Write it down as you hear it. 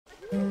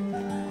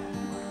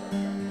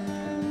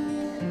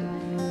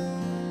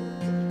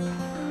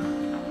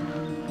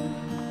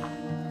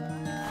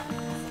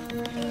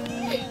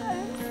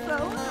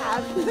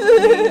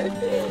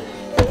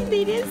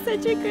They did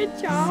such a good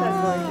job. So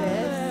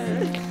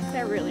gorgeous.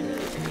 They're really, really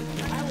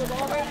great. I was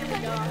already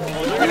going to go.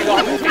 You're going to go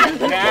and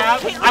take a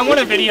nap? I want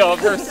a video of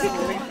her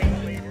sleeping later.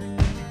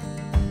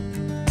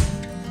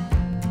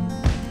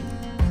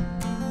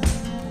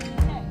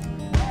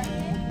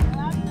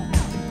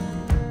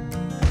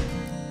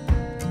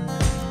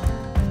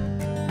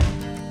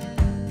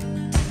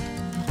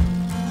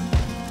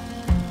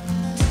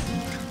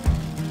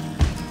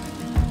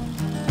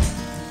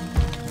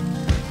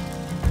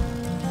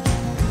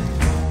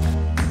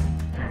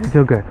 I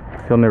feel good.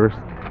 I feel nervous.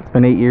 It's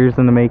been 8 years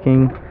in the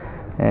making,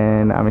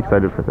 and I'm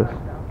excited for this.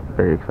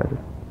 Very excited.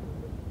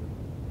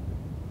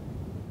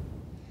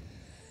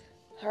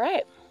 All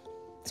right.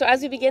 So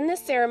as we begin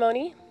this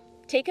ceremony,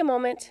 take a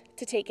moment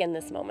to take in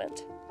this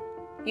moment.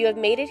 You have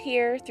made it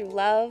here through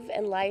love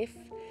and life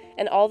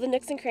and all the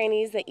nooks and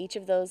crannies that each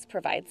of those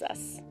provides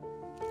us.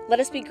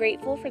 Let us be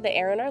grateful for the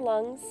air in our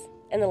lungs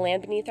and the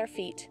land beneath our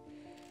feet,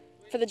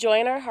 for the joy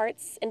in our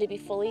hearts, and to be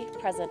fully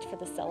present for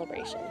the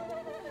celebration.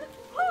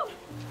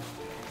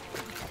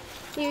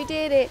 You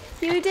did it.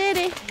 You did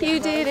it. You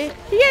did it.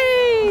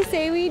 Yay!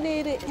 Say we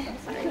did it.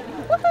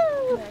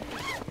 Woohoo!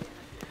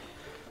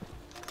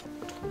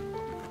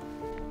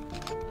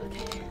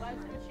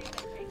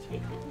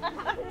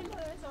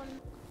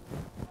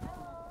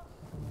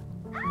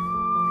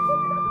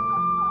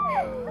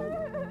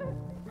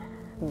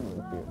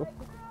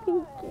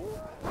 Thank you.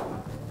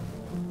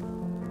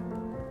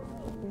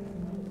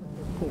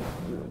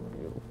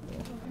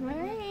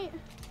 Alright,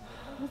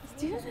 let's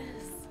do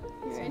this.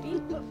 You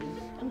ready?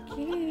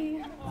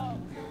 Okay. I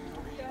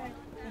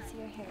see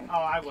your hair. Oh,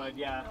 I would,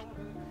 yeah.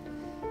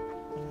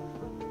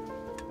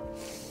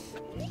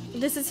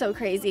 This is so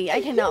crazy.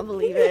 I cannot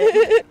believe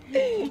it.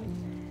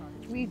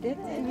 We did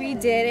it. We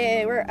did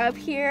it. We're up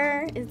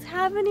here. It's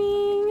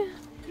happening.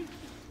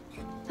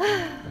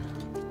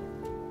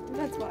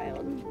 That's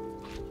wild.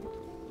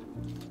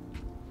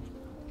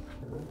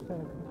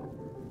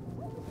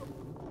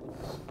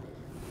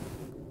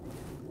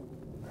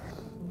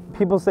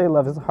 People say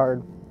love is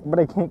hard, but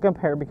I can't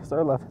compare because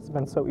our love has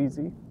been so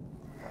easy.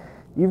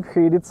 You've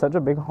created such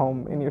a big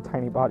home in your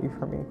tiny body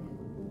for me.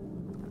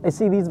 I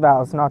see these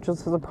vows not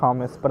just as a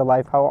promise, but a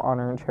life I will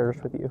honor and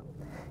cherish with you.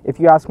 If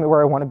you ask me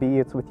where I want to be,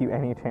 it's with you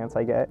any chance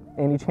I get.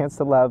 Any chance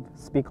to love,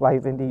 speak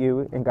life into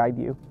you, and guide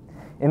you.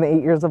 In the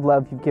 8 years of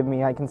love you've given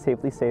me, I can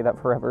safely say that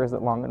forever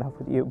isn't long enough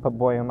with you, but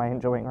boy, am I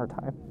enjoying our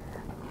time.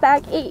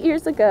 Back 8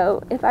 years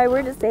ago, if I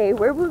were to say,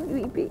 where would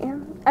we be?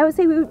 I would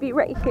say we would be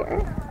right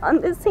here,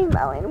 on this same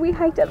mountain we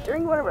hiked up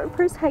during one of our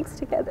first hikes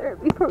together,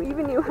 before we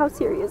even knew how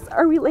serious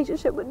our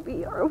relationship would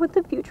be or what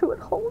the future would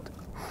hold.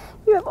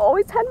 You have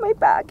always had my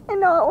back, and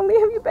not only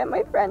have you been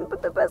my friend,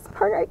 but the best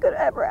partner I could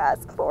ever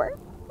ask for.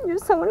 You're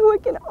someone who I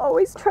can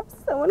always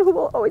trust, someone who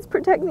will always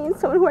protect me, and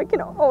someone who I can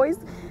always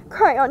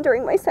cry on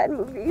during my sad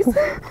movies.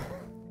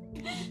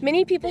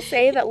 Many people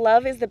say that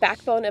love is the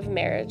backbone of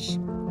marriage.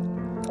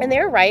 And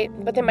they're right,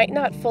 but they might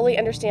not fully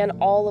understand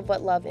all of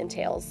what love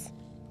entails.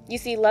 You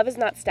see, love is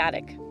not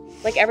static.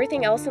 Like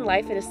everything else in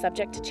life, it is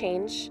subject to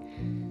change.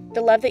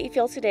 The love that you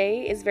feel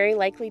today is very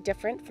likely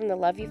different from the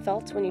love you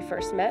felt when you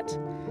first met,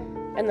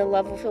 and the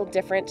love will feel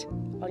different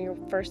on your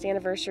first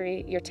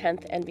anniversary, your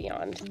 10th, and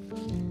beyond.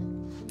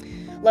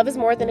 Love is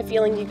more than a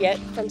feeling you get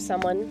from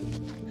someone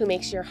who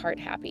makes your heart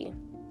happy.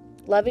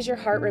 Love is your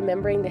heart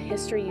remembering the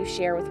history you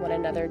share with one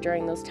another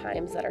during those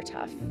times that are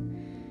tough.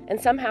 And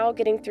somehow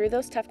getting through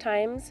those tough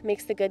times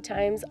makes the good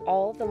times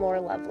all the more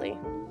lovely.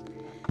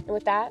 And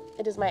with that,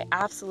 it is my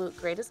absolute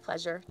greatest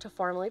pleasure to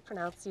formally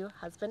pronounce you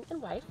husband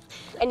and wife.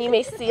 And you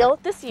may seal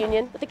this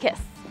union with a kiss.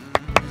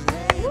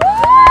 Keep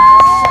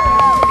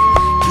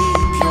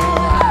your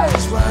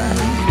eyes wide,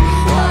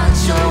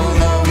 watch all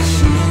those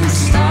shooting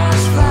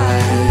stars fly.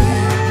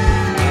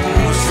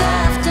 Almost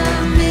after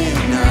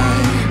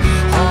midnight,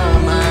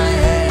 hold my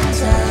head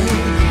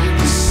tight.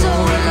 We're so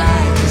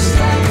alike, just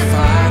like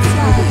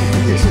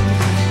fireflies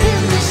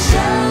in the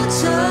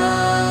shelter.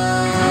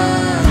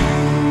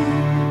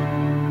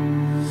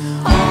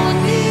 All I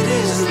need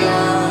is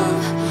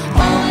love,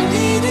 all I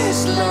need is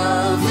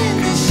love in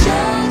the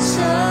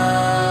shelter.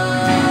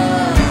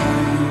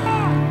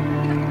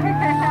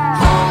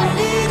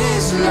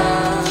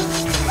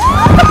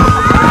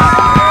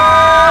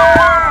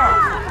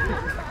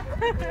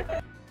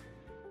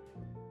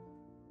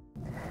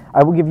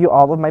 I will give you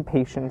all of my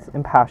patience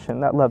and passion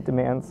that love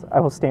demands.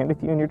 I will stand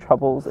with you in your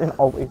troubles and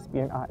always be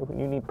an eye when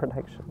you need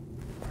protection.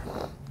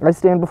 I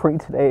stand before you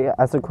today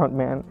as a grown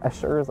man, as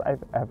sure as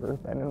I've ever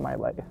been in my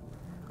life,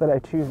 that I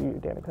choose you,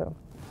 Danica.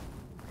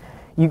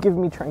 You give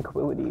me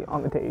tranquility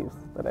on the days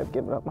that I've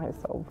given up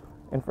myself,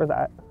 and for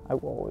that, I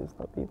will always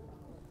love you.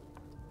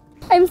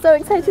 I'm so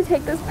excited to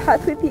take this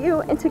path with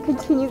you and to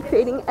continue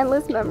creating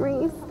endless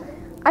memories.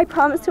 I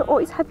promise to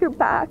always have your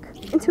back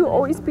and to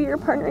always be your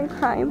partner in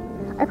crime.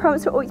 I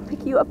promise to always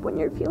pick you up when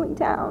you're feeling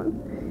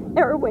down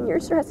or when you're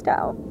stressed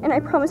out. And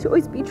I promise to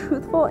always be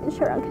truthful and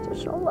share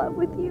unconditional love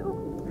with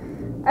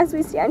you. As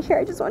we stand here,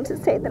 I just want to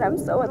say that I'm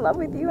so in love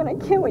with you and I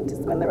can't wait to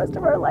spend the rest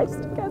of our lives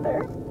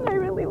together. I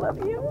really love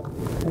you.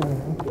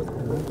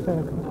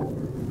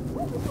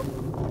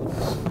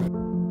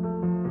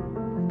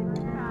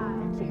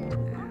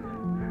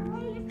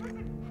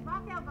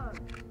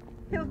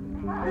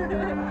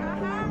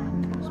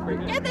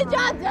 Get the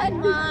job done,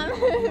 Mom.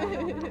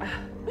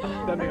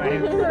 Don't be my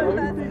hand.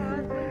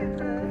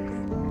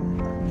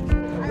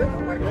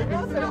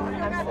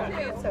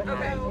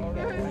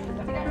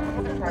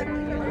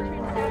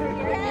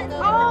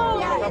 Oh,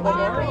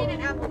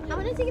 yeah. I'm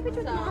gonna take a picture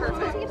of the mom. Let's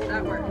go take a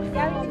picture.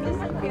 Yeah,